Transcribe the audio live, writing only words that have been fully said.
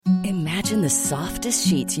Imagine the softest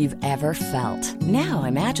sheets you've ever felt. Now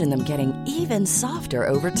imagine them getting even softer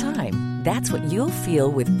over time. That's what you'll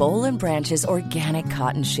feel with Boll & Branch's organic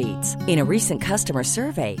cotton sheets. In a recent customer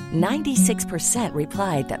survey, 96%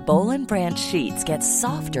 replied that Boll & Branch sheets get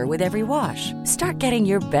softer with every wash. Start getting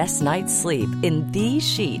your best night's sleep in these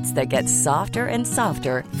sheets that get softer and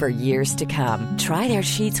softer for years to come. Try their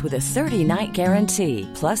sheets with a 30-night guarantee.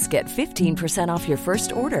 Plus, get 15% off your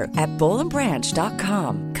first order at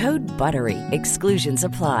bollandbranch.com. Code BUTTERY. Exclusions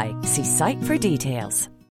apply. See site for details.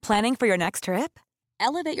 Planning for your next trip?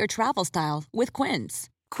 Elevate your travel style with Quince.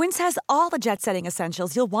 Quince has all the jet-setting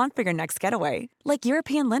essentials you'll want for your next getaway, like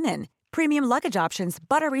European linen, premium luggage options,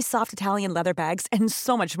 buttery soft Italian leather bags, and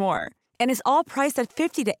so much more. And is all priced at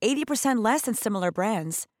 50 to 80% less than similar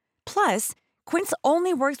brands. Plus, Quince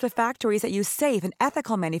only works with factories that use safe and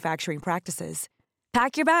ethical manufacturing practices.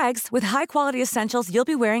 Pack your bags with high-quality essentials you'll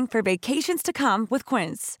be wearing for vacations to come with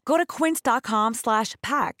Quince. Go to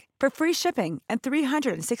quince.com/pack for free shipping and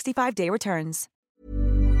 365-day returns.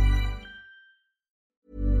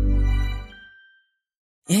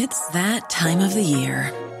 It's that time of the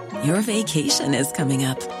year. Your vacation is coming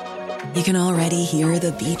up. You can already hear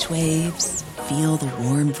the beach waves, feel the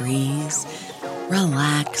warm breeze,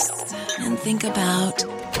 relax, and think about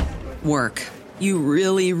work. You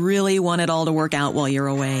really, really want it all to work out while you're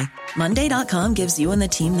away. Monday.com gives you and the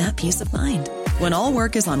team that peace of mind. When all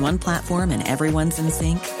work is on one platform and everyone's in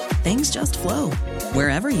sync, things just flow.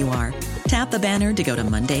 Wherever you are, tap the banner to go to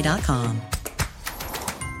Monday.com.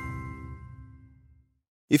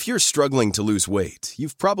 If you're struggling to lose weight,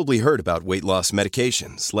 you've probably heard about weight loss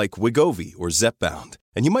medications like Wegovy or Zepbound,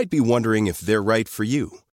 and you might be wondering if they're right for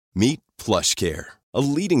you. Meet PlushCare, a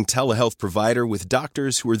leading telehealth provider with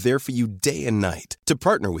doctors who are there for you day and night to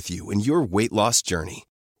partner with you in your weight loss journey.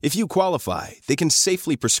 If you qualify, they can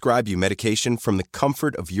safely prescribe you medication from the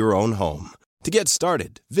comfort of your own home. To get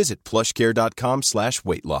started, visit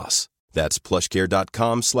plushcare.com/weightloss. That's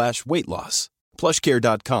plushcare.com/weightloss.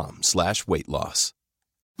 plushcare.com/weightloss.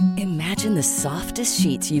 Imagine the softest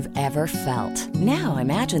sheets you've ever felt. Now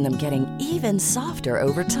imagine them getting even softer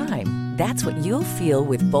over time. That's what you'll feel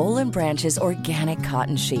with Boll & Branch's organic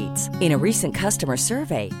cotton sheets. In a recent customer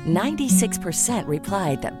survey, 96%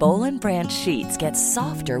 replied that Boll & Branch sheets get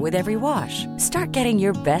softer with every wash. Start getting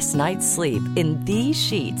your best night's sleep in these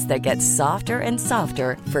sheets that get softer and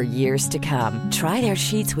softer for years to come. Try their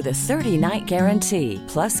sheets with a 30-night guarantee.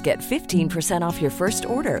 Plus, get 15% off your first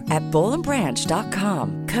order at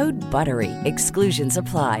bollandbranch.com. Code BUTTERY. Exclusions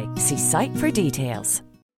apply. See site for details.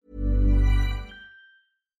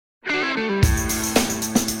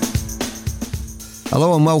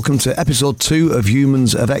 Hello and welcome to episode 2 of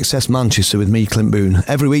Humans of Excess Manchester with me, Clint Boone.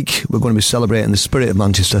 Every week we're going to be celebrating the spirit of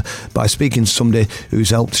Manchester by speaking to somebody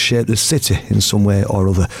who's helped shape the city in some way or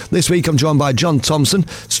other. This week I'm joined by John Thompson,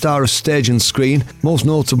 star of stage and screen, most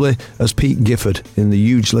notably as Pete Gifford in the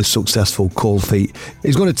hugely successful Cold Feet.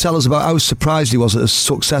 He's going to tell us about how surprised he was at the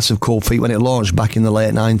success of Cold Feet when it launched back in the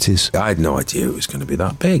late 90s. I had no idea it was going to be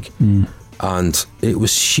that big. And it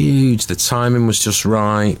was huge. The timing was just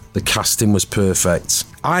right. The casting was perfect.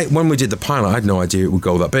 When we did the pilot, I had no idea it would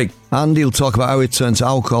go that big. And he'll talk about how he turned to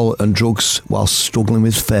alcohol and drugs while struggling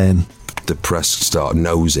with fame. The press started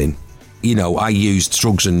nosing. You know, I used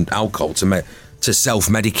drugs and alcohol to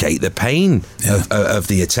self-medicate the pain of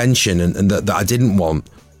the attention and that I didn't want.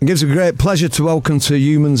 It gives a great pleasure to welcome to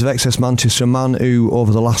Humans of Excess Manchester a man who,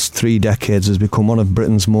 over the last 3 decades, has become one of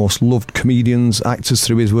Britain's most loved comedians, actors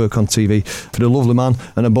through his work on TV. For the lovely man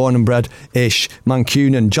and a born and bred-ish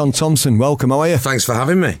Mancunian, John Thompson. Welcome, how are you? Thanks for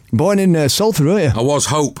having me. Born in Salford, weren't you? I was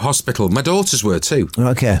Hope Hospital. My daughters were too.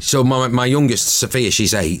 Okay. So my youngest, Sophia,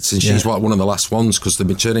 she's 8, and she's one of the last ones because the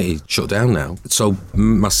maternity shut down now. So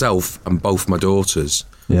myself and both my daughters...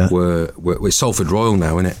 We're Salford Royal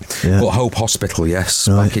now, innit? Yeah. But Hope Hospital, yes,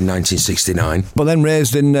 right. Back in 1969. But then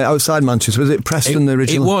raised in outside Manchester, was it Preston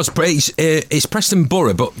originally? It was, but it's Preston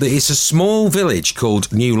Borough, but it's a small village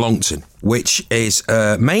called New Longton, which is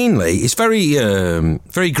mainly, it's very green,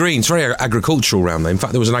 it's very agricultural around there. In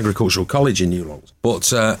fact, there was an agricultural college in New Longton.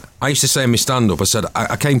 But I used to say in my stand-up, I said,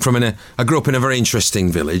 I grew up in a very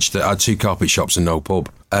interesting village that had 2 carpet shops and no pub.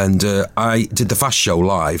 And I did the Fast Show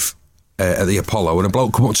live at the Apollo, and a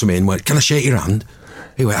bloke come up to me and went, "Can I shake your hand?"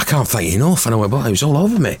 He went, "I can't thank you enough." And I went, "Well, he was all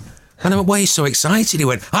over me." And I went, "Why are you so excited?" He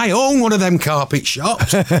went, "I own one of them carpet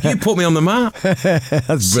shops. You put me on the map."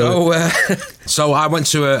 That's brilliant. So I went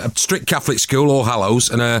to a strict Catholic school, All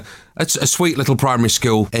Hallows, and a sweet little primary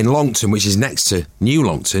school in Longton, which is next to New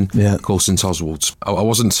Longton, called St Oswald's. I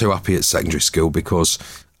wasn't too happy at secondary school because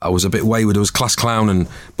I was a bit wayward. I was class clown,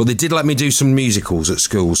 but they did let me do some musicals at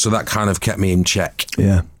school, so that kind of kept me in check.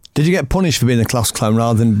 Yeah. Did you get punished for being a class clown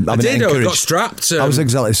rather than having it encouraged? I got strapped. I was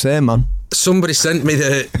exactly the same, man. Somebody sent me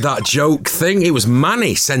that joke thing. It was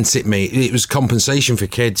Manny sent it me. It was compensation for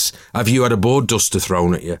kids. Have you had a board duster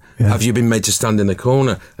thrown at you? Yeah. Have you been made to stand in the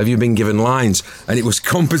corner? Have you been given lines? And it was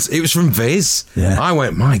it was from Viz. Yeah. I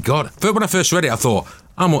went, my God. When I first read it, I thought,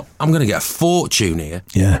 I'm going to get a fortune here.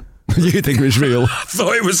 Yeah. You think it was real? I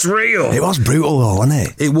thought it was real. It was brutal though, wasn't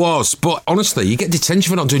it? It was, but honestly, you get detention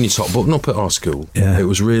for not doing your top button up at our school. Yeah. It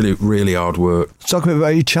was really, really hard work. Talking about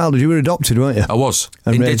your childhood, you were adopted, weren't you? I was,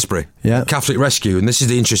 And in raised- Didsbury. Yeah. Catholic Rescue, and this is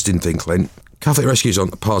the interesting thing, Clint. Catholic Rescue's on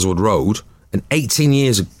Parswood Road, and 18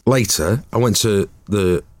 years later, I went to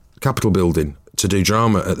the Capitol building to do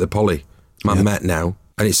drama at the Poly. Man Met now,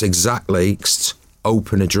 and it's exactly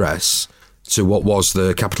open address to what was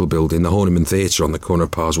the Capitol building, the Horniman Theatre on the corner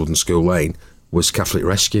of Parswood and School Lane, was Catholic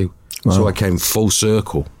Rescue. Wow. So I came full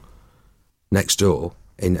circle next door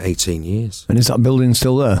in 18 years. And is that building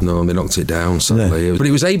still there? No, they knocked it down, sadly. But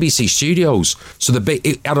it was ABC Studios, so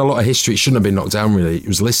it had a lot of history. It shouldn't have been knocked down, really. It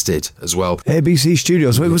was listed as well. ABC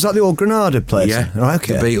Studios. Was that the old Granada place? Yeah, Right,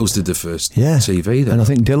 okay. the Beatles did the first Yeah. TV there. And I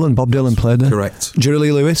think Bob Dylan played there. Correct. Jerry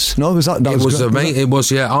Lee Lewis? No, was that? It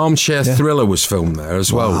was Armchair Thriller was filmed there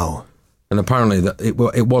as well. Wow. And apparently it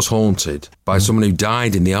was haunted by someone who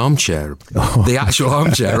died in the armchair. The actual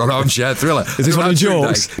armchair on Armchair Thriller. Is this one of the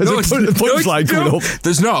jokes? Is the punchline coming up?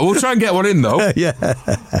 There's not. We'll try and get one in, though. Yeah.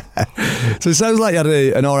 So it sounds like you had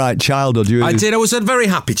an all right childhood. I did. I was a very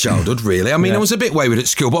happy childhood, really. I mean, I was a bit wayward at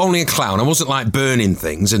school, but only a clown. I wasn't like burning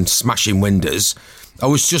things and smashing windows. I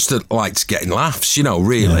was just liked getting laughs,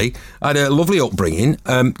 really. Yeah. I had a lovely upbringing.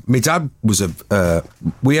 My dad was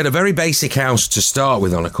we had a very basic house to start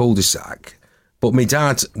with on a cul-de-sac, but my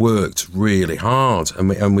dad worked really hard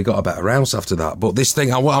and we got a better house after that. But this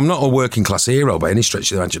thing, I'm not a working class hero by any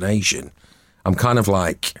stretch of the imagination. I'm kind of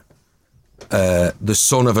like the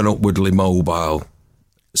son of an upwardly mobile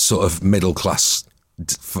sort of middle class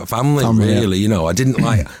family, really. Yeah. I didn't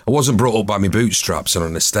I wasn't brought up by my bootstraps on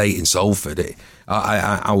an estate in Salford.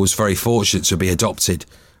 I was very fortunate to be adopted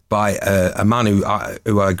by a man who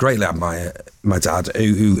I greatly admire, my dad,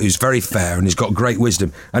 who's very fair and he's got great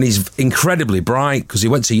wisdom and he's incredibly bright because he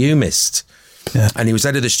went to UMIST. Yeah. And he was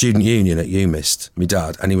head of the student union at UMIST, my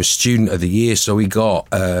dad, and he was student of the year, so he got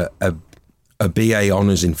a BA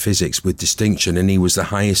honours in physics with distinction, and he was the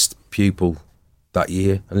highest pupil that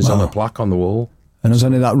year, and there's on a plaque on the wall. And has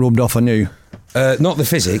any of that rubbed off on you? Not the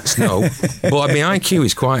physics, no. But I mean, IQ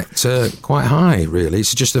is quite high, really.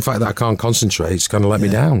 It's just the fact that I can't concentrate. It's kind of let me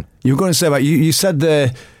down. You were going to say about you said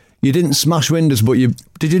you didn't smash windows, but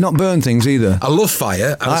did you not burn things either? I love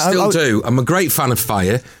fire, and I still do. I'm a great fan of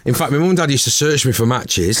fire. In fact, my mum and dad used to search me for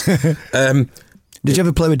matches. Did you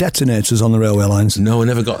ever play with detonators on the railway lines? No, I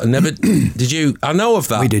never got. Did you? I know of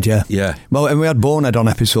that. We did, yeah. Yeah. Well, and we had Bonehead on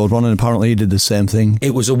episode 1, and apparently he did the same thing.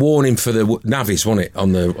 It was a warning for the navvies, wasn't it,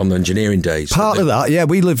 on the engineering days? Part of that, yeah.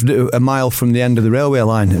 We lived a mile from the end of the railway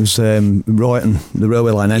line. It was Royton, the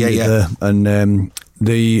railway line ended there, and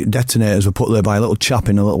the detonators were put there by a little chap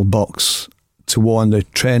in a little box to warn the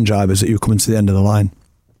train drivers that you were coming to the end of the line.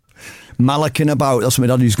 Malacking about. That's what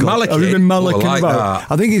my dad used to call it. I've been malacking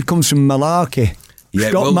about. I think it comes from malarkey. Yeah,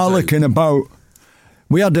 Stop malacking about.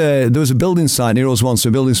 We had there was a building site near us once. We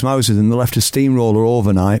were building some houses, and they left a steamroller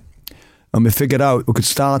overnight, and we figured out we could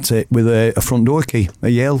start it with a front door key, a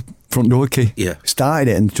Yale front door key. Yeah.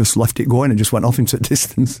 Started it and just left it going and just went off into the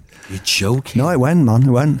distance. You're joking. No, it went, man.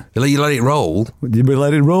 It went. You let it roll? We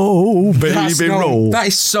let it roll, baby, roll. That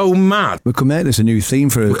is so mad. We could make this a new theme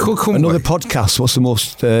for another podcast. What's the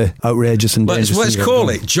most outrageous and dangerous Let's call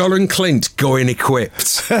it John and Clint Going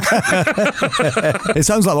Equipped. It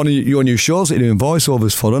sounds like one of your new shows that you're doing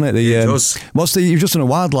voiceovers for, doesn't it? It does. You've just done a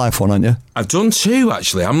wildlife one, haven't you? I've done 2,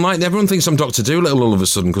 actually. I'm like, everyone thinks I'm Dr. Dolittle all of a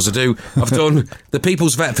sudden because I've done The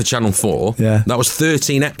People's Vet for Channel 4. Yeah. That was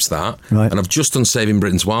 13 eps, that. Right. And I've just done Saving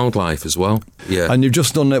Britain's Wildlife as well. Yeah. And you've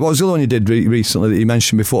just done, what was the other one you did recently that you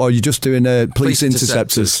mentioned before? Oh, you're just doing Police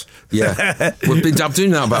Interceptors. Yeah. I'm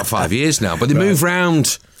doing that about 5 years now. But they move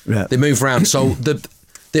round. Yeah. They move round. So,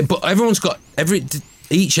 but everyone's got,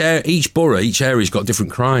 each borough, each area's got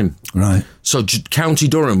different crime. Right. So County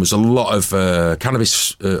Durham was a lot of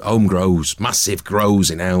cannabis home grows, massive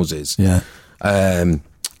grows in houses. Yeah.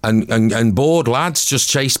 And bored lads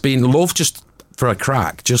just love just for a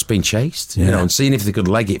crack, just being chased, and seeing if they could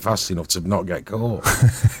leg it fast enough to not get caught.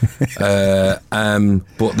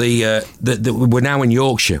 But we're now in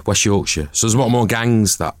Yorkshire, West Yorkshire, so there's a lot more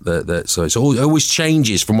gangs so it always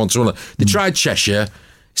changes from one to another. They tried Cheshire.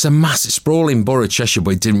 It's a massive, sprawling borough, Cheshire,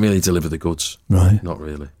 but it didn't really deliver the goods. Right. Not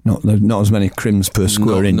really. Not as many crims per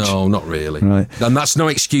square inch. No, not really. Right. And that's no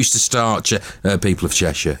excuse to start people of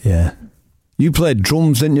Cheshire. Yeah. You played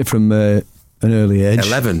drums, didn't you, from an early age?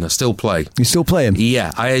 11, I still play. You still play them?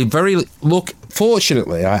 Yeah.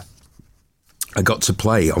 Fortunately, I got to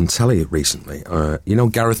play on telly recently. You know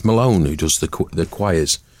Gareth Malone, who does the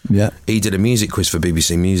choirs? Yeah. He did a music quiz for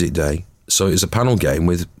BBC Music Day. So it was a panel game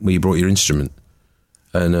where you brought your instrument.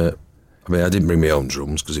 And I didn't bring my own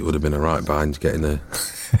drums because it would have been a right bind getting the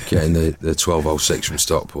 1206 from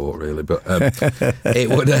Stockport, really. But it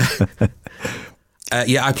would.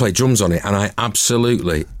 I played drums on it, and I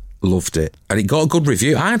absolutely loved it. And it got a good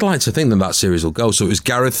review. I'd like to think that series will go. So it was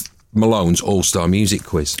Gareth Malone's All-Star Music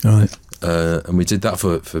Quiz, right? And we did that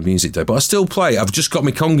for Music Day. But I still play. I've just got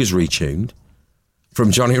my congas retuned. From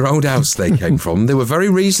Johnny Roadhouse they came from. They were very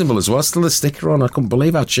reasonable as well. Still a sticker on. I couldn't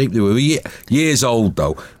believe how cheap they were. Years old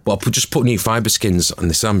though. But I just put new fibre skins and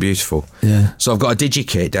they sound beautiful. Yeah. So I've got a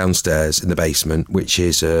DigiKit downstairs in the basement, which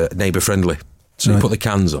is neighbour friendly. So you put the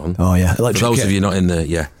cans on. Oh yeah. For those of you not in there,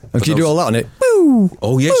 yeah. Can you do all that on it? Boo!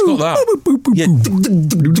 Oh yeah, it's got that. Yeah.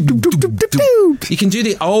 You can do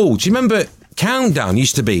the old. Do you remember Countdown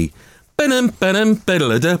used to be hi,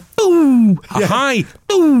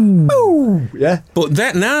 boo. Yeah. But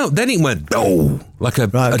then it went like a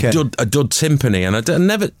dud timpani, and I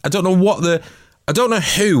don't know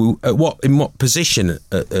who in what position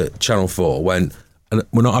at Channel 4 went. And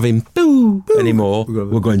we're not having boo anymore.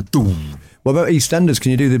 We're going doo. What about EastEnders?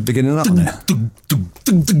 Can you do the beginning of that one?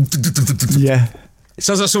 Yeah. It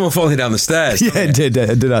sounds like someone falling down the stairs. Yeah, it did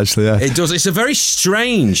actually. Yeah. It does. It's a very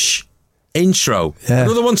strange intro. Yeah.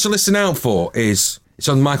 Another one to listen out for is it's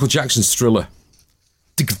on Michael Jackson's Thriller.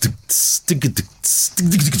 It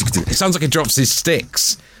sounds like he drops his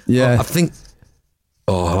sticks. Yeah. I think.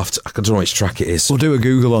 I don't know which track it is. We'll do a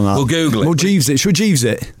Google on that. We'll Google it. We'll Jeeves it. Should we Jeeves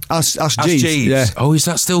it? Ask Jeeves. Yeah. Oh, is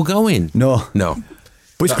that still going? No.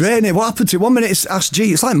 But it's great, isn't it? What happened to it? 1 minute it's Ask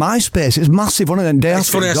Jeeves. It's like MySpace. It's massive, one of them days. It's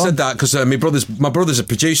funny I said that because my brother's a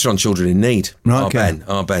producer on Children in Need. Right, okay.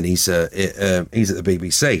 Ben. He's at the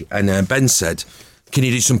BBC, and Ben said, "Can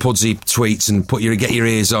you do some Pudsey tweets and get your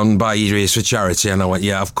ears on, buy your ears for charity?" And I went,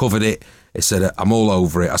 "Yeah, I've covered it." He said, "I'm all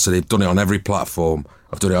over it." I said, "I've done it on every platform.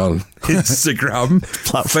 I've done it on Instagram,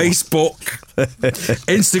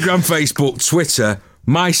 Facebook, Twitter,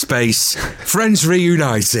 MySpace, Friends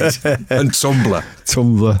Reunited, and Tumblr."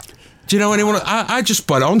 Do you know anyone? I just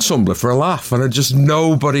put on Tumblr for a laugh, and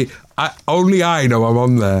only I know I'm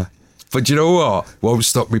on there. But do you know what? Won't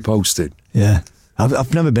stop me posting. Yeah.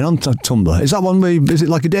 I've never been on Tumblr. Is that one is it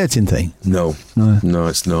like a dating thing? No,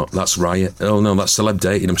 it's not. That's Riot. Oh no, that's celeb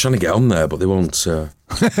dating. I'm trying to get on there, but they won't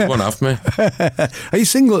have me. Are you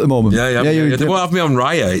single at the moment? Yeah. They won't have me on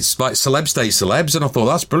Riot. It's like celebs date celebs, and I thought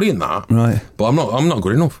that's brilliant. That right, but I'm not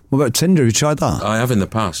good enough. What about Tinder? Have you tried that? I have in the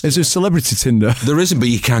past. Is there celebrity Tinder? There isn't, but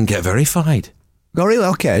you can get verified. Oh really?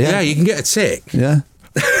 Okay, yeah. Yeah, you can get a tick. Yeah.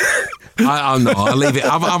 I leave it.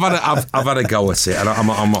 I've had a go at it, and I'm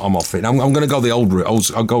off it. I'm going to go the old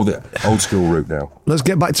route. I'll go the old school route now. Let's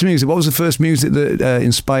get back to music. What was the first music that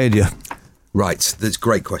inspired you? Right, that's a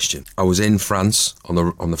great question. I was in France on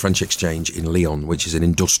the French Exchange in Lyon, which is an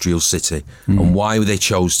industrial city, and why they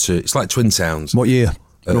chose to. It's like Twin Towns. What year?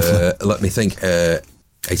 Roughly? Let me think.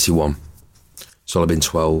 81. So I'll have been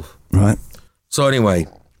 12. Right. So anyway,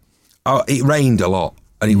 it rained a lot.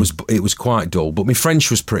 And it was quite dull, but my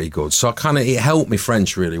French was pretty good, so it helped me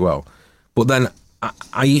French really well. But then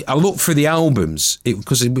I looked through the albums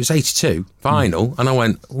because it was 82 vinyl, and I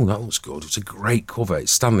went, "Oh, that looks good. It's a great cover.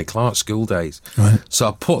 It's Stanley Clarke, School Days." Right. So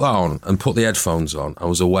I put that on and put the headphones on. I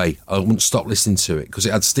was away. I wouldn't stop listening to it because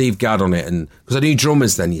it had Steve Gadd on it, and because I knew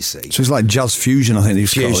drummers then, you see. So it's like jazz fusion, I think.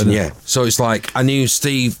 Fusion, yeah. So it's like I knew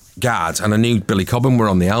Steve Gadd and I knew Billy Cobham were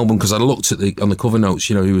on the album because I looked on the cover notes,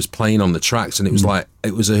 who was playing on the tracks, and it was like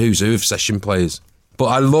it was a who's who of session players. But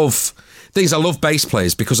I love bass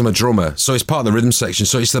players because I'm a drummer, so it's part of the rhythm section,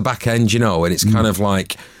 so it's the back end, and it's kind of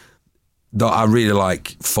like that. I really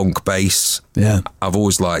like funk bass. Yeah, I've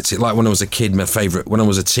always liked it. Like when I was a kid, when I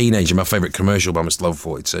was a teenager, my favourite commercial band was Level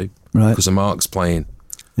 42, right? Because of Mark's playing.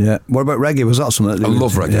 Yeah. What about reggae? Was that something? I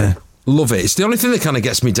love reggae. Yeah. Love it. It's the only thing that kind of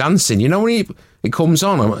gets me dancing. When it comes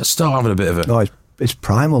on, I start having a bit of a... Oh, it's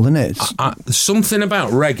primal, isn't it? There's something about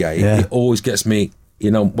reggae. Yeah. It always gets me,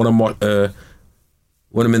 when I'm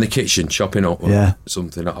in the kitchen chopping up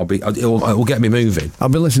something, it will get me moving.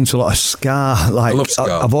 I've been listening to a lot of ska. I love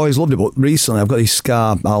ska. I've always loved it, but recently I've got these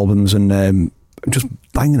ska albums and just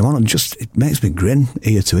banging them on, and it makes me grin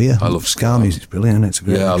ear to ear. I love ska music. It's brilliant, isn't it? It's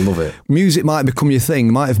great. Yeah, I love it. Music might have become your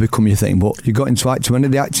thing, but you got into acting. When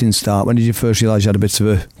did the acting start? When did you first realise you had a bit of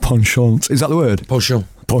a penchant? Is that the word? Penchant.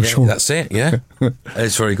 Yeah, that's it, yeah.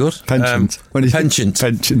 It's very good. Penchant. Penchant.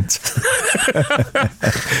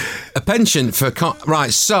 A penchant for...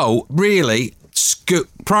 Right, so, really,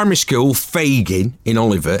 primary school, Fagin in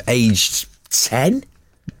Oliver, aged 10?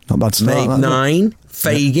 Not bad start. Maybe 9,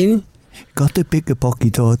 Fagin. Yeah. Got a bigger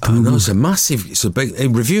pocket or two. Oh, no, it's a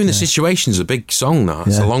big... Reviewing the Situation is a big song, that.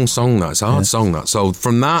 It's a long song, that. It's a hard song, that. So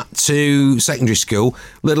from that to secondary school,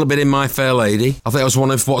 a little bit in My Fair Lady. I think I was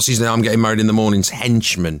one of, what's his name, I'm Getting Married in the Morning's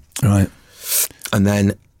henchmen. Right. And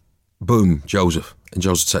then, boom, Joseph. And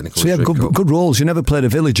Joseph Technical. So you had good roles. You never played a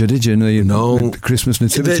villager, did you? No. The Christmas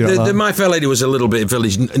nativity. The My Fair Lady was a little bit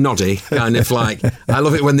village noddy, kind of like. I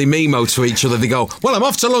love it when they Mimo to each other. They go, "Well, I'm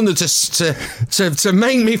off to London to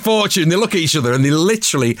make me fortune." They look at each other and they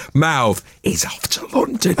literally mouth, "He's off to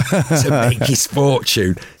London to make his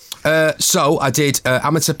fortune." So I did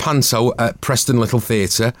amateur panto at Preston Little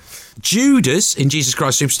Theatre. Judas in Jesus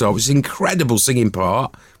Christ Superstar was an incredible singing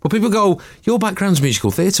part. But people go, "Your background's musical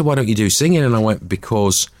theatre, why don't you do singing?" And I went,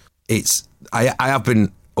 because I have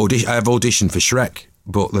auditioned for Shrek.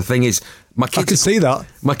 But the thing is, I can see that.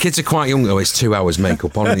 My kids are quite young, though. It's 2 hours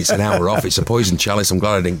makeup on and it's an hour off. It's a poison chalice. I'm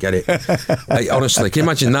glad I didn't get it. Honestly, can you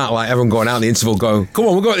imagine that? Like everyone going out in the interval going, "Come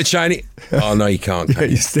on, we'll go to the Chinese." Oh, no, you can't. Can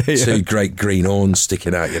you? Two great green horns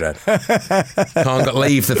sticking out your head. Can't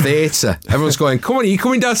leave the theatre. Everyone's going, "Come on, are you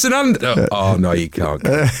coming down St Andrews?" Oh, no, you can't.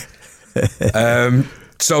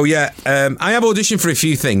 So, I have auditioned for a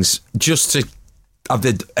few things just to have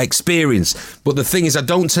the experience. But the thing is, I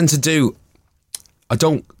don't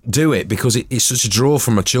do it because it's such a draw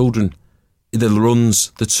for my children.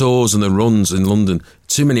 The tours and the runs in London.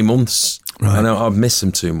 Too many months. Right. And I've missed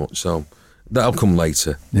them too much, so that'll come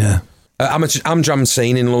later. Yeah. Amdram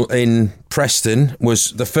scene in Preston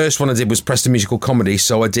was the first one I did was Preston Musical Comedy.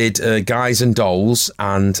 So I did Guys and Dolls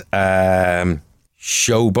and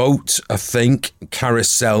Showboat, I think,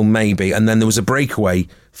 Carousel maybe, and then there was a breakaway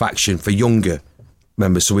faction for younger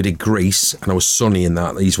members. So we did Grease, and I was Sonny in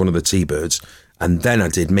that. He's one of the T-Birds. And then I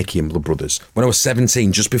did Mickey and Blood Brothers. When I was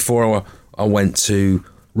 17, just before I went to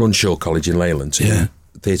Runshaw College in Leyland to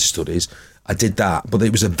theatre studies, I did that. But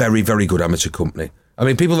it was a very, very good amateur company. I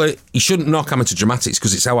mean, you shouldn't knock amateur dramatics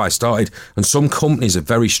because it's how I started. And some companies are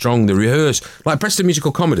very strong. They rehearse. Like Preston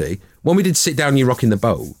Musical Comedy, when we did Sit Down, You Rockin' the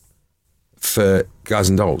Boat for Guys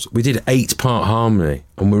and Dolls, we did 8-part harmony.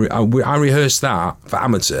 And I rehearsed that for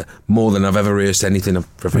amateur more than I've ever rehearsed anything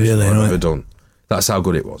professional I've ever done. That's how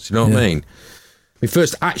good it was. You know what I mean? My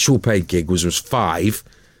first actual paid gig was 5.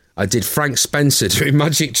 I did Frank Spencer doing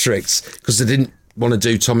magic tricks because they didn't want to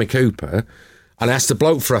do Tommy Cooper. And I asked the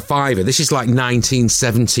bloke for a £5. This is like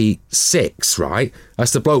 1976, right? I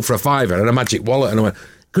asked the bloke for a £5 and a magic wallet. And I went,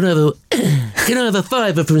 can I have a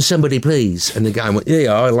 £5 from somebody, please? And the guy went,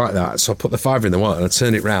 yeah, I like that. So I put the £5 in the wallet and I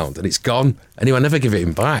turned it round and it's gone. Anyway, I never give it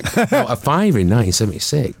him back. I got a £5 in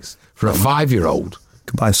 1976 for a 5-year-old.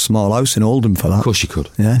 Could buy a small house in Oldham for that. Of course you could.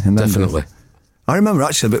 Yeah, definitely. I remember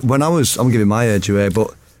actually, but when I'm giving my age away, but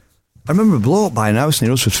I remember a bloke buying a house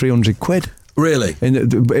near us for £300. Really? And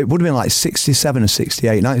it would have been like 67 or 68,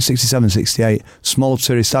 1967, 68. Small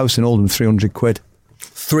terraced house in Oldham, £300.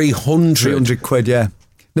 300 quid, yeah.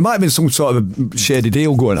 There might have been some sort of a shady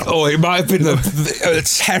deal going on. Oh, it might have been a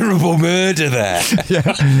terrible murder there.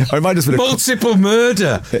 Yeah, or it might have just been multiple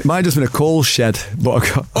murder. It might have just been a coal shed.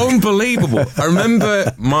 But Unbelievable. I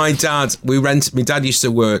remember my dad. My dad used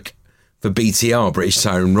to work for BTR, British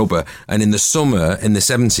Tire and Rubber, and in the summer in the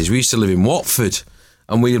 70s, we used to live in Watford.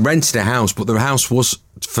 And we rented a house, but the house was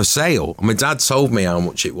for sale. And my dad told me how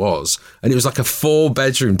much it was. And it was like a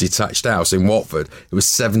 4-bedroom detached house in Watford. It was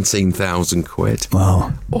 £17,000.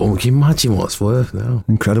 Wow. Oh, can you imagine what it's worth now?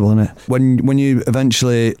 Incredible, isn't it? When you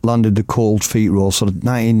eventually landed the Cold Feet role, sort of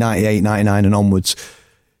 1998, 99 and onwards,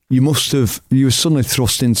 you were suddenly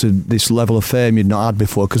thrust into this level of fame you'd not had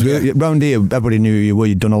before. Because around here, everybody knew who you were.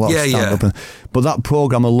 You'd done a lot of stand-up. But that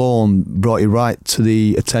programme alone brought you right to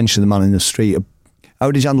the attention of the man in the street. How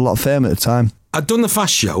did you handle a lot of fame at the time? I'd done the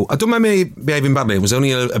Fast Show. I'd done my Behaving Badly. It was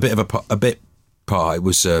only a bit of a part. It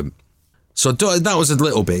was so that was a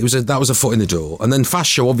little bit. That was a foot in the door. And then Fast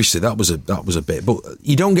Show, obviously, that was a bit. But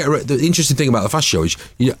you don't get the interesting thing about the Fast Show is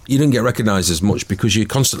you don't get recognised as much because you're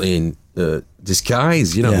constantly in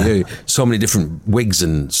disguise. You know, so many different wigs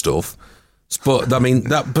and stuff. But I mean,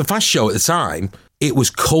 the Fast Show at the time, it was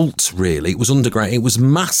cult. Really, it was underground. It was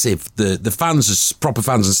massive. The fans, are proper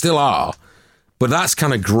fans, and still are. But that's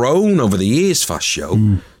kind of grown over the years, Fast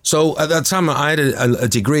Show. So at that time, I had a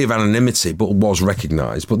degree of anonymity, but was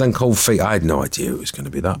recognised. But then Cold Feet, I had no idea it was going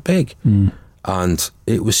to be that big. And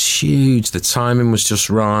it was huge. The timing was just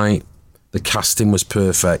right. The casting was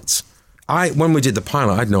perfect. When we did the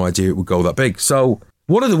pilot, I had no idea it would go that big. So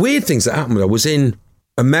one of the weird things that happened, I was in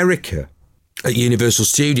America at Universal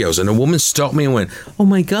Studios, and a woman stopped me and went, "Oh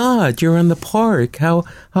my God, you're in the park. How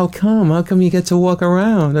come? How come you get to walk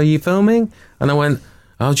around? Are you filming?" And I went,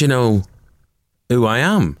 "How do you know who I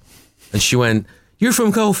am?" And she went, "You're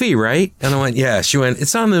from Cold Feet, right?" And I went, "Yeah." She went,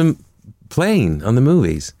 "It's on the plane, on the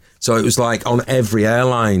movies." So it was like on every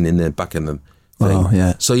airline in the back of the thing. Oh,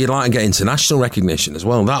 yeah. So you'd like to get international recognition as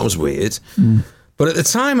well. That was weird. But at the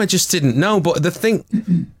time, I just didn't know. But the thing,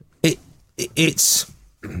 it's...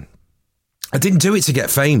 I didn't do it to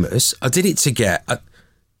get famous. I did it to get...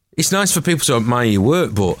 it's nice for people to admire your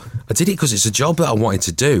work, but I did it because it's a job that I wanted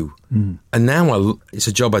to do. And now it's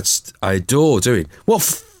a job I adore doing. What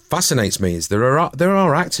fascinates me is there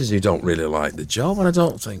are actors who don't really like the job, and I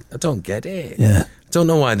don't get it. Yeah. I don't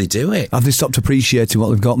know why they do it. Have they stopped appreciating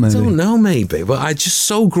what they've got, maybe? I don't know, maybe. But I'm just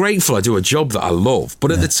so grateful I do a job that I love.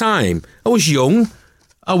 But at the time, I was young.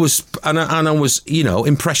 I was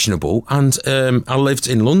impressionable, and I lived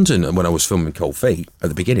in London when I was filming Cold Feet at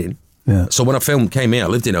the beginning. Yeah. So when I came here, I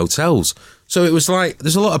lived in hotels. So it was like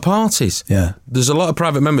there's a lot of parties. Yeah. There's a lot of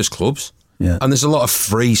private members clubs. Yeah. And there's a lot of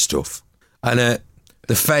free stuff. And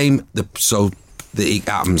the fame, it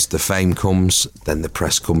happens. The fame comes, then the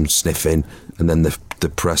press comes sniffing, and then the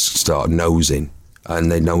press start nosing,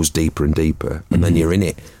 and they nose deeper and deeper, and then you're in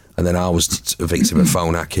it. And then I was a victim of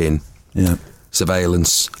phone hacking. Yeah.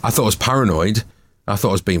 Surveillance. I thought I was paranoid. I thought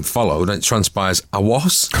I was being followed, and it transpires I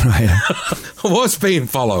was. I was being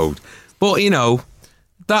followed. But,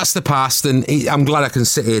 that's the past, and I'm glad I can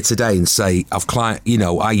sit here today and say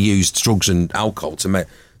I used drugs and alcohol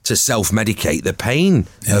to self-medicate the pain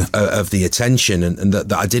of the attention and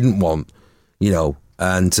that I didn't want,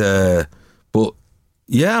 but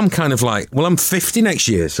yeah, I'm kind of like, well, I'm 50 next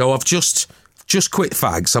year, so I've just quit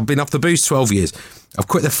fags. I've been off the booze 12 years. I've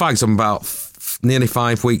quit the fags. I'm about nearly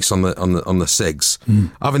 5 weeks on the cigs,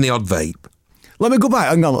 having the odd vape. Let me go back.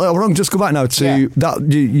 Hang on, just go back now to that.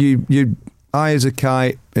 You high as a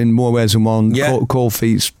kite in more ways than one. Cold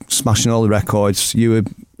Feet, smashing all the records. You were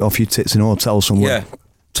off your tits in a hotel somewhere. Yeah.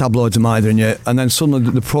 Tabloids are mithering you, and then suddenly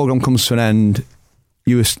the programme comes to an end.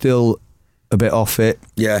 You were still a bit off it.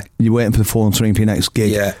 Yeah. You're waiting for the phone to ring for your next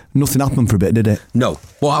gig. Yeah. Nothing happened for a bit, did it? No.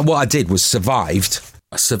 What I did was survived.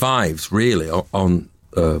 I survived, really, on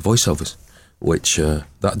voiceovers, which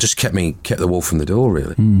that just kept the wolf from the door,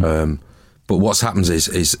 really. But what's happens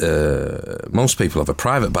is most people have a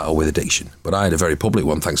private battle with addiction, but I had a very public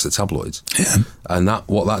one thanks to the tabloids. Yeah. And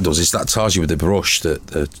what that does is that ties you with the brush that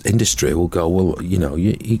the industry will go, well, you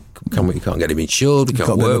can't get him insured. We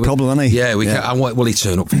can't work. Got a problem, hasn't he? Yeah, we can't. Will he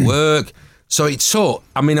turn up for work? So it took.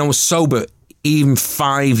 I mean, I was sober even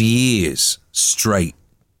 5 years straight.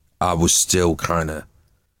 I was still kind of.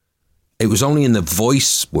 It was only in the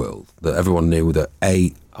voice world that everyone knew that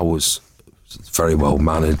I was very well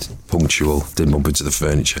mannered, punctual, didn't bump into the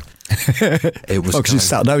furniture. It was because you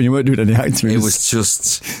sat down, you weren't doing any acting. It was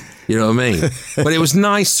just, you know what I mean. But it was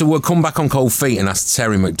nice to come back on Cold Feet and ask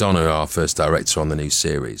Terry McDonough, our first director on the new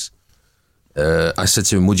series. I said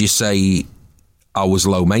to him, "Would you say I was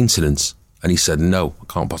low maintenance?" And he said, "No, I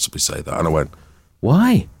can't possibly say that." And I went,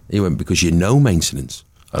 "Why?" He went, "Because you're no maintenance."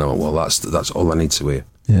 And I went, "Well, that's all I need to hear."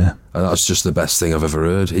 Yeah. And that's just the best thing I've ever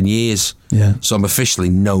heard in years. Yeah. So I'm officially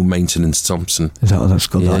no maintenance Thompson. That's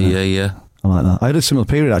good? Yeah. I like that. I had a similar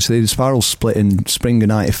period, actually. The Spiral split in spring of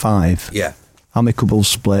 95. Yeah. Amicable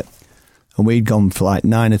split. And we'd gone for like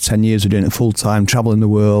 9 or 10 years of doing it full time, travelling the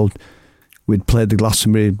world. We'd played the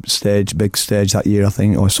Glastonbury stage, big stage that year, I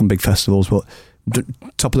think, or some big festivals, but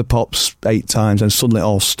Top of the Pops 8 times, and suddenly it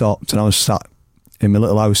all stopped, and I was sat in my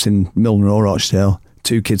little house in Milner or Rochdale,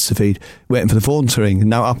 2 kids to feed, waiting for the phone to ring. And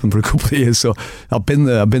now it happened for a couple of years, so I've been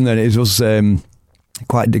there. It was it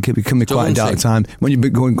can be quite a dark time when you're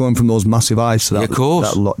going from those massive highs to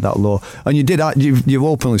that low. And you've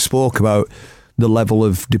openly spoke about the level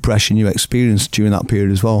of depression you experienced during that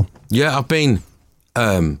period as well. Yeah, I've been.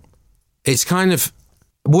 It's kind of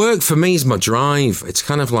work for me is my drive. It's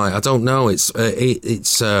kind of like, I don't know. It's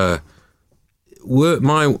work.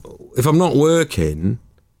 If I'm not working,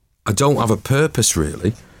 I don't have a purpose,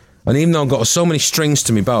 really. And even though I've got so many strings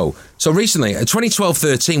to my bow. So recently,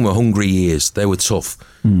 2012-13 were hungry years. They were tough.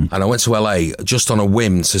 And I went to LA just on a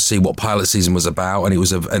whim to see what pilot season was about, and it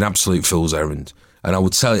was an absolute fool's errand. And I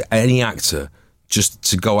would tell any actor just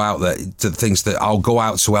to go out there, to things that I'll go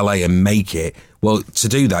out to LA and make it. Well, to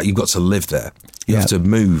do that, you've got to live there. You have to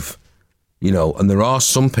move. you know, and there are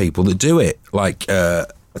some people that do it. Like, I'd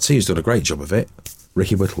say he's done a great job of it.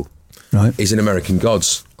 Ricky Whittle. Right. He's in American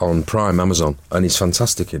Gods on Prime, Amazon, and he's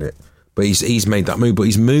fantastic in it. But he's made that move, but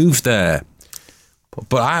he's moved there.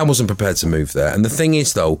 But I wasn't prepared to move there. And the thing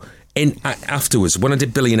is, though, afterwards, when I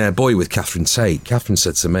did Billionaire Boy with Catherine Tate, Catherine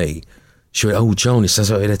said to me, she went, "Oh, John," he says,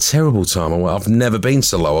 "I had a terrible time. I went, I've never been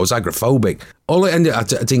so low. I was agoraphobic."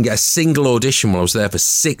 I didn't get a single audition while I was there for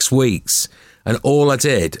 6 weeks. And all I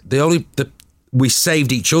did, we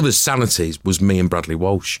saved each other's sanities was me and Bradley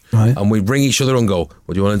Walsh. Right. And we'd ring each other and go,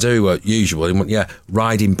 "What do you want to do?" Usual. He went, "Yeah,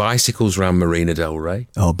 riding bicycles around Marina Del Rey."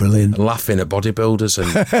 Oh, brilliant. And laughing at bodybuilders. And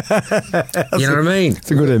you know what I mean?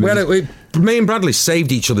 It's a good image. Me and Bradley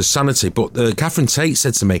saved each other's sanity. But Catherine Tate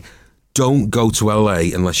said to me, "Don't go to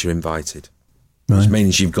LA unless you're invited." Right. Which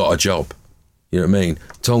means you've got a job. You know what I mean?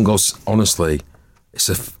 Don't go, honestly, it's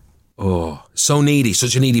so needy,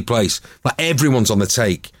 such a needy place. Like, everyone's on the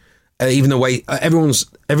take. Even the way everyone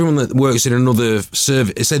that works in another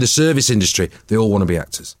service, say the service industry, they all want to be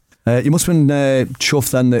actors. You must have been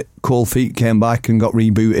chuffed then that Cold Feet came back and got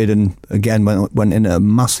rebooted and again went in at a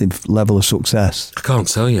massive level of success. I can't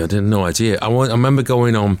tell you, I didn't no idea. I remember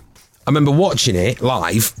I remember watching it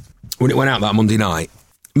live when it went out that Monday night.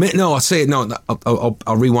 No,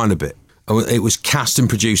 I'll rewind a bit. It was cast and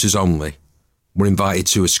producers only. We're invited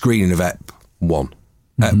to a screening of Ep 1.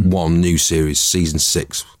 Ep 1 new series, season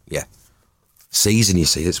 6. Yeah. Season, you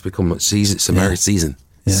see, it's become a season. It's American season.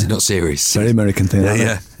 Yeah. It's not series. Very American thing.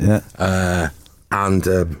 Yeah.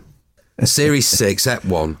 And series 6, Ep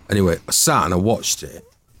 1. Anyway, I sat and I watched it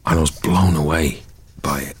and I was blown away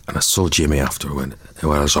by it. And I saw Jimmy after. I went,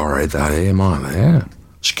 "Well, I was alright that here, man. Yeah.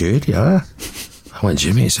 It's good, yeah." I went,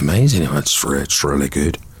 "Jimmy, it's amazing." He went, it's really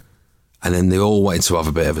good." And then they all wanted to have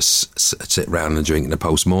a bit of a sit round and drink and a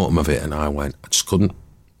post-mortem of it. And I went, I just couldn't.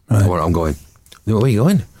 Right. I went, "I'm going." "Where are you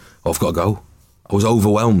going?" "Oh, I've got to go." I was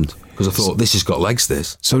overwhelmed because I thought, this has got legs,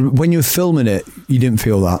 this. So when you were filming it, you didn't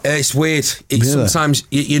feel that? It's weird. Really? Sometimes,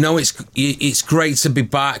 you know, it's great to be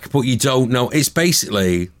back, but you don't know. It's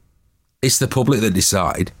basically, it's the public that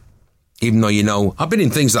decide. Even though, you know, I've been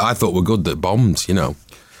in things that I thought were good that bombed, you know.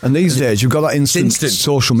 And these days, you've got that instant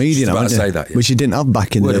social media now, haven't you? Say that, yeah. Which you didn't have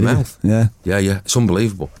back in the day. Word of mouth. Yeah. Yeah. It's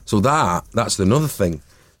unbelievable. So that's another thing.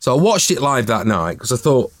 So I watched it live that night because I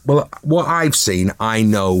thought, well, what I've seen, I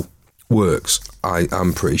know works.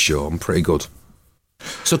 I'm pretty sure. I'm pretty good.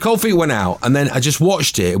 So Cold Feet went out and then I just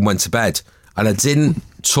watched it and went to bed and I didn't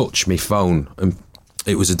touch my phone. And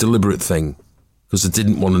it was a deliberate thing because I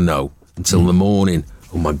didn't want to know until the morning.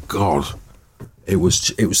 Oh my God. It was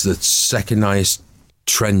the second highest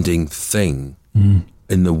trending thing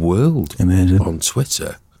in the world. Amazing. On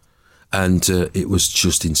Twitter. And it was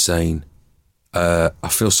just insane. I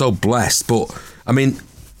feel so blessed. But, I mean,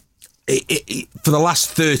 for the last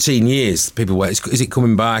 13 years, people were, is it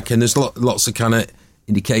coming back? And there's lots of kind of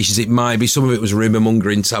indications it might be. Some of it was rumour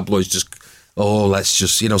mongering, tabloids just, let's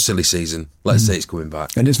just, silly season. Let's say it's coming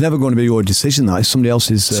back. And it's never going to be your decision, that. It's somebody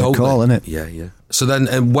else's call, isn't it? Yeah. So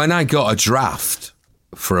then when I got a draft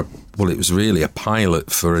it was really a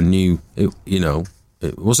pilot for a new, it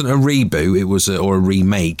wasn't a reboot, it was or a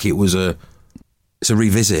remake, it's a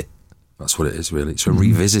revisit. That's what it is, really. It's a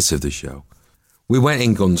revisit of the show. We went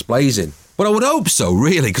in guns blazing. But I would hope so,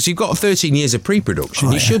 really, because you've got 13 years of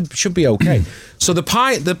pre-production. Should be okay. So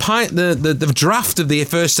the draft of the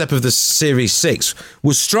first step of the Series 6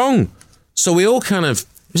 was strong. So we all kind of,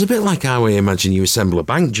 it was a bit like how I imagine you assemble a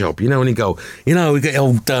bank job, and you go, we get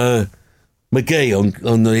old McGee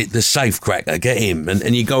on the safe cracker, get him,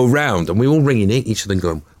 and you go round, and we all ringing each other and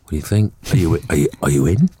going, "What do you think? Are you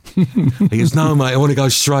in?" He goes, "No, mate, I want to go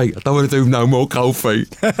straight. I don't want to do no more Cold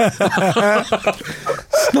Feet."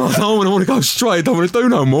 No, I want to go straight. I don't want to do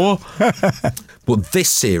no more. But this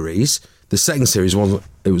series, the second series,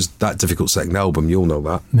 it was that difficult second album. You all know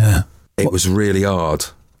that. Yeah. It was really hard.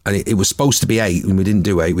 And it was supposed to be 8, and we didn't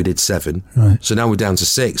do 8, we did 7. Right. So now we're down to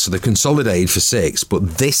 6. So they've consolidated for 6.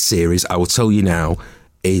 But this series, I will tell you now,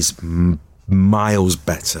 is miles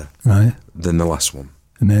better than the last one.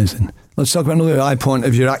 Amazing. Let's talk about another high point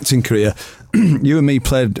of your acting career. You and me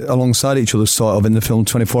played alongside each other, sort of, in the film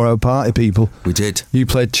 24 Hour Party People. We did. You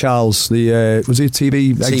played Charles, was he a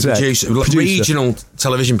TV exec? Producer, regional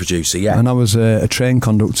television producer, yeah. And I was a train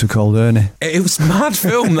conductor called Ernie. It was mad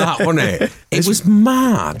film, that, wasn't it? It was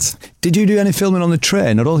mad. Did you do any filming on the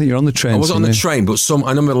train? I don't think you were on the train. I wasn't on the train, but I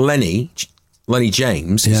remember Lenny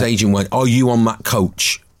James, his agent went, "Are you on that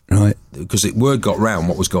coach?" Right. Because word got round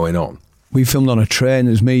what was going on. We filmed on a train.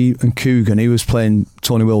 It was me and Coogan. He was playing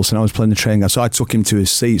Tony Wilson. I was playing the train guy. So I took him to his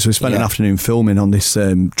seat. So we spent an afternoon filming on this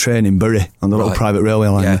train in Bury, on the little private railway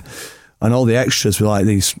line. Yeah. And all the extras were like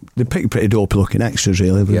they're pretty dopey looking extras,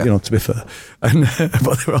 really, Yeah. To be fair. And,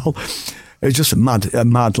 but they were all, it was just a mad,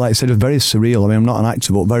 like I said, it was very surreal. I mean, I'm not an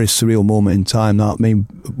actor, but very surreal moment in time. That me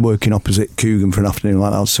working opposite Coogan for an afternoon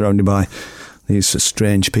like that, I was surrounded by these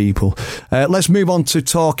strange people. Let's move on to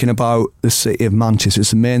talking about the city of Manchester.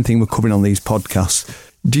 It's the main thing we're covering on these podcasts.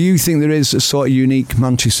 Do you think there is a sort of unique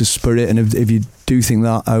Manchester spirit? And if you do think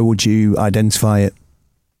that, how would you identify it?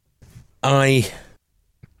 I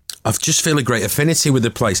just feel a great affinity with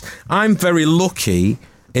the place. I'm very lucky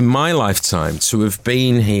in my lifetime to have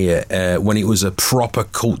been here when it was a proper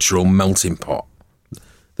cultural melting pot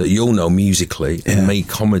that you'll know musically and made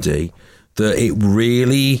comedy, that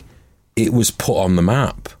it was put on the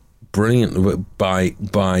map brilliantly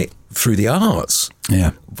by through the arts.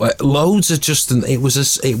 Yeah. But loads of it was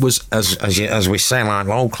as we say like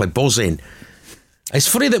locally buzzing. It's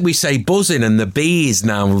funny that we say buzzing and the bee is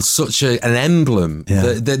now such an emblem.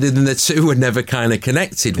 Yeah. The two were never kind of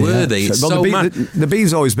connected, were they? It's well, the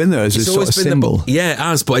bee's always been there as a sort of symbol. Yeah, it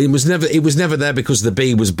has, but it was never there because the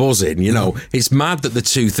bee was buzzing. It's mad that the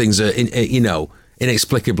two things are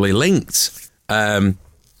inexplicably linked. But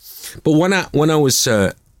when I was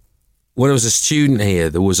a student here,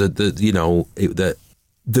 there was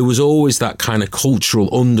there was always that kind of cultural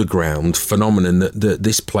underground phenomenon that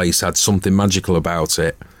this place had something magical about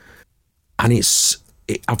it, and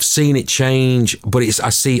I've seen it change, but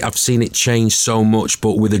I've seen it change so much,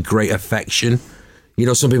 but with a great affection.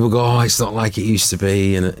 Some people go, "Oh, it's not like it used to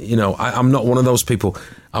be," and I'm not one of those people.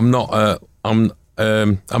 I'm not. I'm a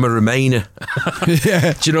Remainer.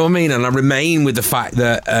 Yeah. Do you know what I mean? And I remain with the fact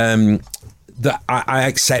that that I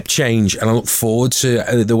accept change, and I look forward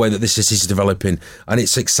to the way that this is developing, and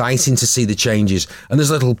it's exciting to see the changes. And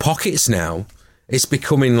there's little pockets now. It's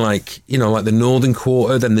becoming like the Northern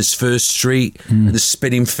Quarter. Then there's First Street, there's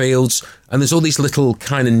Spinning Fields, and there's all these little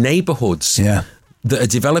kind of neighbourhoods. Yeah. That are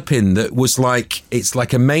developing. That was it's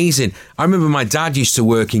amazing. I remember my dad used to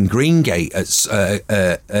work in Greengate,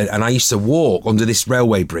 and I used to walk under this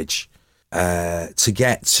railway bridge to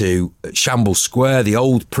get to Shambles Square, the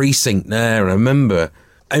old precinct there. I remember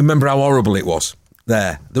how horrible it was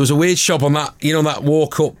there. There was a weird shop on that, that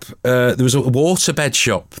walk up. There was a waterbed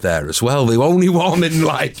shop there as well. The only one in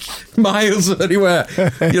miles anywhere.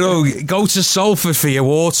 Go to Salford for your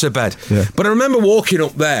waterbed. Yeah. But I remember walking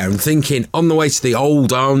up there and thinking, on the way to the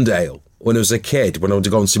old Arndale when I was a kid, when I would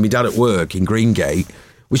go and see my dad at work in Greengate,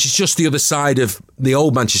 which is just the other side of the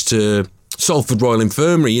old Manchester Salford Royal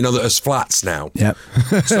Infirmary, that there's flats now. Yep.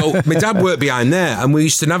 So my dad worked behind there, and we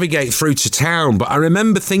used to navigate through to town. But I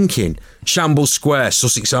remember thinking, Shambles Square,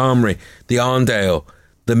 Sussex Armoury, the Arndale,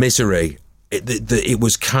 the Misery, it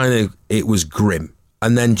was grim.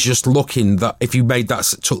 And then just looking that if you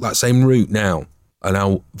took that same route now, and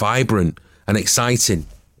how vibrant and exciting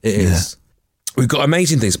it is. We've got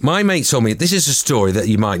amazing things. My mate told me, this is a story that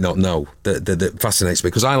you might not know that fascinates me,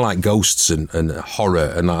 because I like ghosts and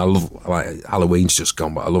horror, and I love, Halloween's just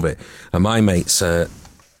gone, but I love it. And my mate,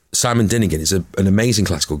 Simon Dinnigan, is an amazing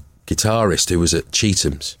classical guitarist who was at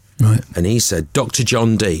Cheatham's. Right. And he said Dr.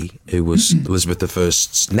 John Dee, who was Elizabeth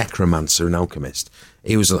I's necromancer and alchemist,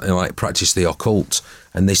 he was practiced the occult,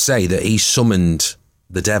 and they say that he summoned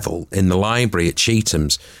the devil in the library at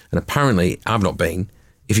Cheatham's. And apparently, I've not been,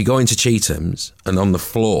 if you go into Cheatham's, and on the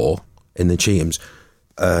floor in the Cheatham's,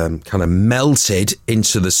 kind of melted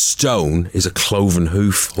into the stone is a cloven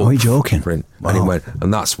hoof. Oh, you're joking? Print. Wow. And he went,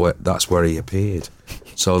 and that's where he appeared.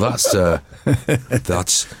 So that's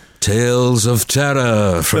Tales of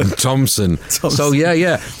Terror from Thompson. So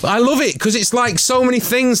yeah. But I love it because it's like so many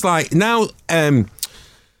things. Like now,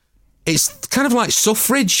 it's kind of like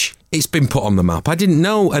suffrage. It's been put on the map. I didn't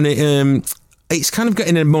know, and it's kind of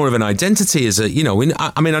getting more of an identity as a,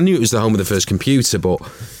 I knew it was the home of the first computer, but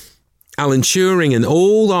Alan Turing and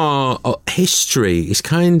all our history is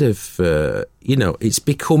kind of, it's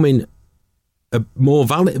becoming more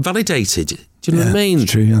validated. Do you know what I mean?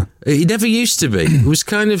 It's true, yeah. It never used to be. It was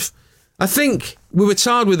kind of, I think we were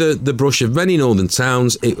tarred with the brush of many northern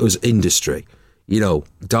towns. It was industry,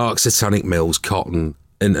 dark satanic mills, cotton,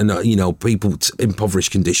 and people in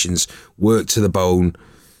impoverished conditions, worked to the bone.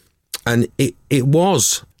 And it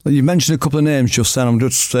was. You mentioned a couple of names just then. I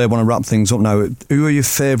just want to wrap things up now. Who are your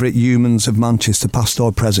favourite humans of Manchester, past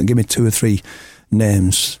or present? Give me 2 or 3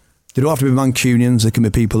 names. They don't have to be Mancunians. They can be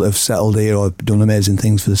people that have settled here or done amazing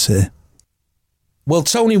things for the city. Well,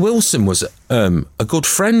 Tony Wilson was a good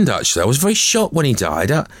friend, actually. I was very shocked when he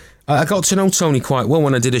died. I got to know Tony quite well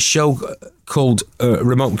when I did a show called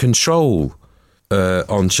Remote Control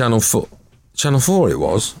on Channel Channel 4 it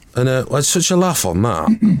was, and I had such a laugh on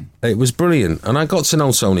that. It was brilliant, and I got to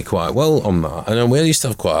know Tony quite well on that, and we used to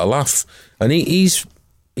have quite a laugh, and he's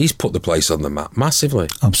put the place on the map massively.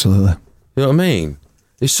 Absolutely. You know what I mean?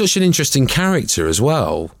 He's such an interesting character as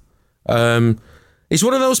well. He's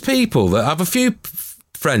one of those people that I have a few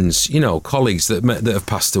friends, colleagues that have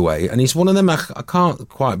passed away, and he's one of them I can't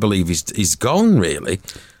quite believe he's gone, really.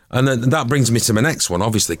 And then that brings me to my next one,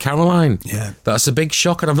 obviously, Caroline. Yeah. That's a big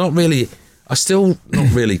shock, and I've not really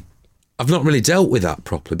dealt with that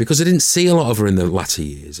properly because I didn't see a lot of her in the latter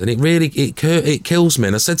years, and it kills me.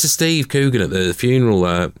 And I said to Steve Coogan at the funeral,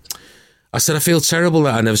 I said, I feel terrible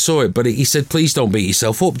that I never saw it, but he said, please don't beat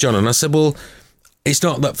yourself up, John. And I said, well, it's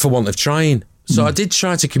not that for want of trying. So I did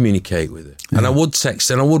try to communicate with her, and I would text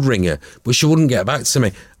her and I would ring her, but she wouldn't get back to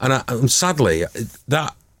me. And sadly,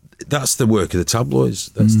 that's the work of the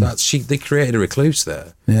tabloids. They created a recluse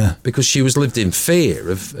there, because she was lived in fear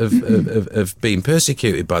of being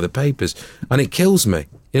persecuted by the papers, and it kills me.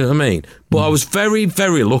 You know what I mean? But I was very,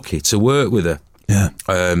 very lucky to work with her. Yeah.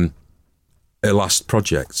 Her last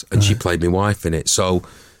project, and she played my wife in it. So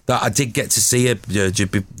that I did get to see her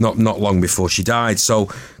not long before she died. So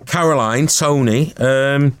Caroline, Tony,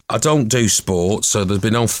 I don't do sports, so there'll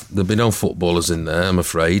be no footballers in there, I'm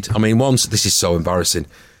afraid. I mean, this is so embarrassing.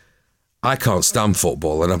 I can't stand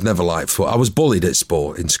football, and I've never liked football. I was bullied at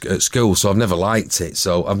sport at school, so I've never liked it.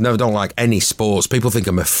 So don't like any sports. People think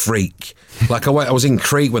I'm a freak. Like I was in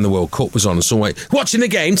Crete when the World Cup was on, and someone went, watching the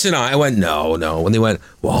game tonight? I went, no. And they went,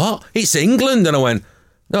 what? It's England. And I went,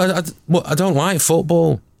 no, I don't like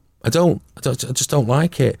football. I just don't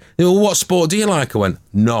like it. They went, well, what sport do you like? I went,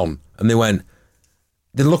 none. And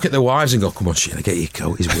they look at their wives and go, come on, Sheila, get your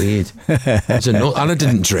coat. It's weird. And I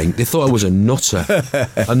didn't drink. They thought I was a nutter.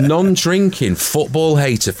 A non-drinking football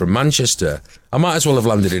hater from Manchester. I might as well have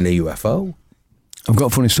landed in a UFO. I've got a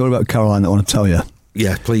funny story about Caroline that I want to tell you.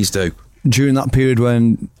 Yeah, please do. During that period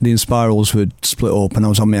when the Inspirals were split up and I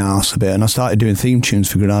was on my arse a bit, and I started doing theme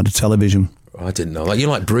tunes for Granada Television. I didn't know. You're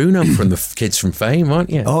like Bruno from the Kids from Fame,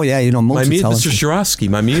 aren't you? Oh, yeah, multi-talented. Mr. Sharaski,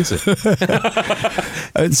 my music.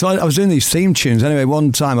 So I was doing these theme tunes. Anyway,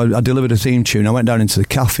 one time I delivered a theme tune. I went down into the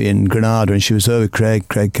cafe in Granada, and she was there with Craig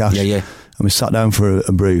Cash. Yeah. And we sat down for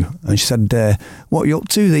a brew. And she said, what are you up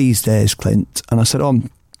to these days, Clint? And I said,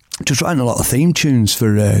 I'm just writing a lot of theme tunes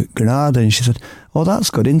for Granada. And she said, oh,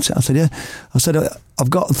 that's good, isn't it? I said, yeah. I said,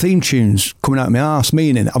 I've got theme tunes coming out of my arse,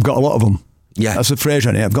 meaning I've got a lot of them. Yeah. That's the phrase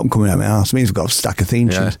right here. I've got them coming out of my arse. It means I've got a stack of theme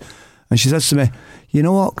tunes. And she says to me, you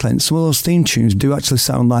know what, Clint, some of those theme tunes do actually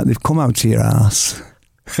sound like they've come out of your arse.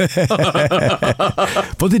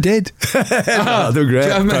 But they did. They're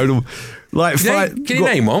great. I'm proud of them. Can you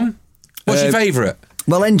name one? What's your favourite?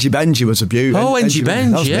 Well, Engie Benji was a beauty. Oh, Engie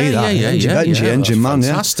Benji. Engie Benji, Engine Man.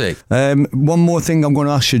 Fantastic. One more thing I'm going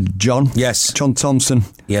to ask you, John. Yes. John Thompson.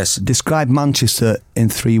 Yes. Describe Manchester in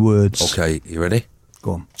 3 words. Okay, you ready?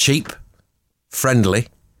 Go on. Cheap, friendly,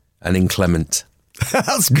 and inclement.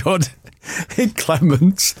 That's good.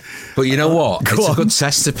 Inclement. But you know what? It's a good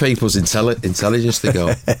test of people's intelligence. They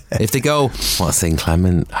go, if they go, what's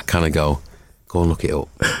inclement? I kind of go and look it up.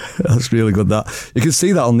 That's really good. That you can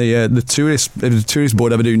see that on the tourist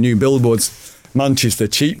board ever do new billboards. Manchester,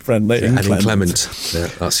 cheap, friendly, and inclement. Yeah,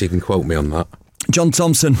 that's you can quote me on that. John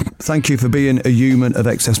Thompson, thank you for being a human of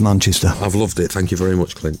Excess Manchester. I've loved it. Thank you very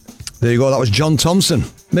much, Clint. There you go. That was John Thompson.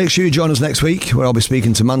 Make sure you join us next week, where I'll be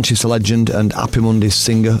speaking to Manchester legend and Happy Mondays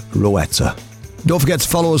singer Rowetta. Don't forget to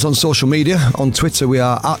follow us on social media. On Twitter, we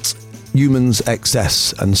are at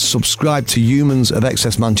HumansXS, and subscribe to Humans of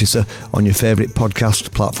Excess Manchester on your favourite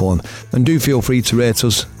podcast platform. And do feel free to rate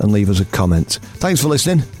us and leave us a comment. Thanks for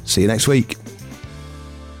listening. See you next week.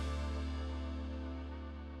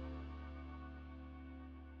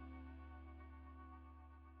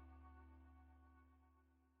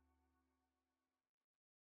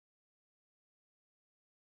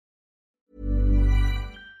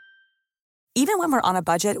 Even when we're on a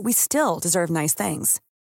budget, we still deserve nice things.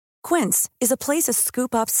 Quince is a place to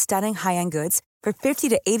scoop up stunning high-end goods for 50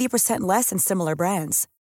 to 80% less than similar brands.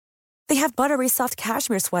 They have buttery soft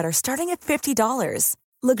cashmere sweaters starting at $50,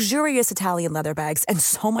 luxurious Italian leather bags, and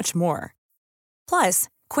so much more. Plus,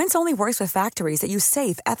 Quince only works with factories that use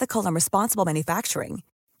safe, ethical, and responsible manufacturing.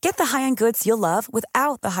 Get the high-end goods you'll love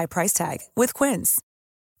without the high price tag with Quince.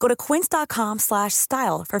 Go to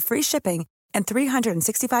quince.com/style for free shipping and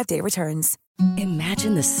 365-day returns.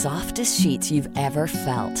 Imagine the softest sheets you've ever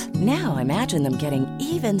felt. Now imagine them getting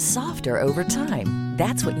even softer over time.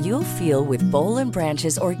 That's what you'll feel with Boll &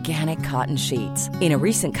 Branch's organic cotton sheets. In a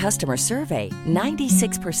recent customer survey,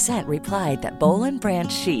 96% replied that Boll &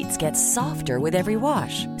 Branch sheets get softer with every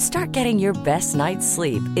wash. Start getting your best night's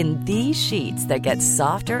sleep in these sheets that get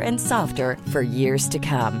softer and softer for years to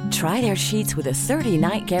come. Try their sheets with a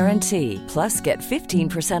 30-night guarantee. Plus, get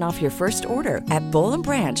 15% off your first order at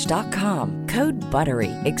bollandbranch.com. Code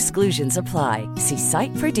BUTTERY. Exclusions apply. See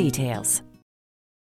site for details.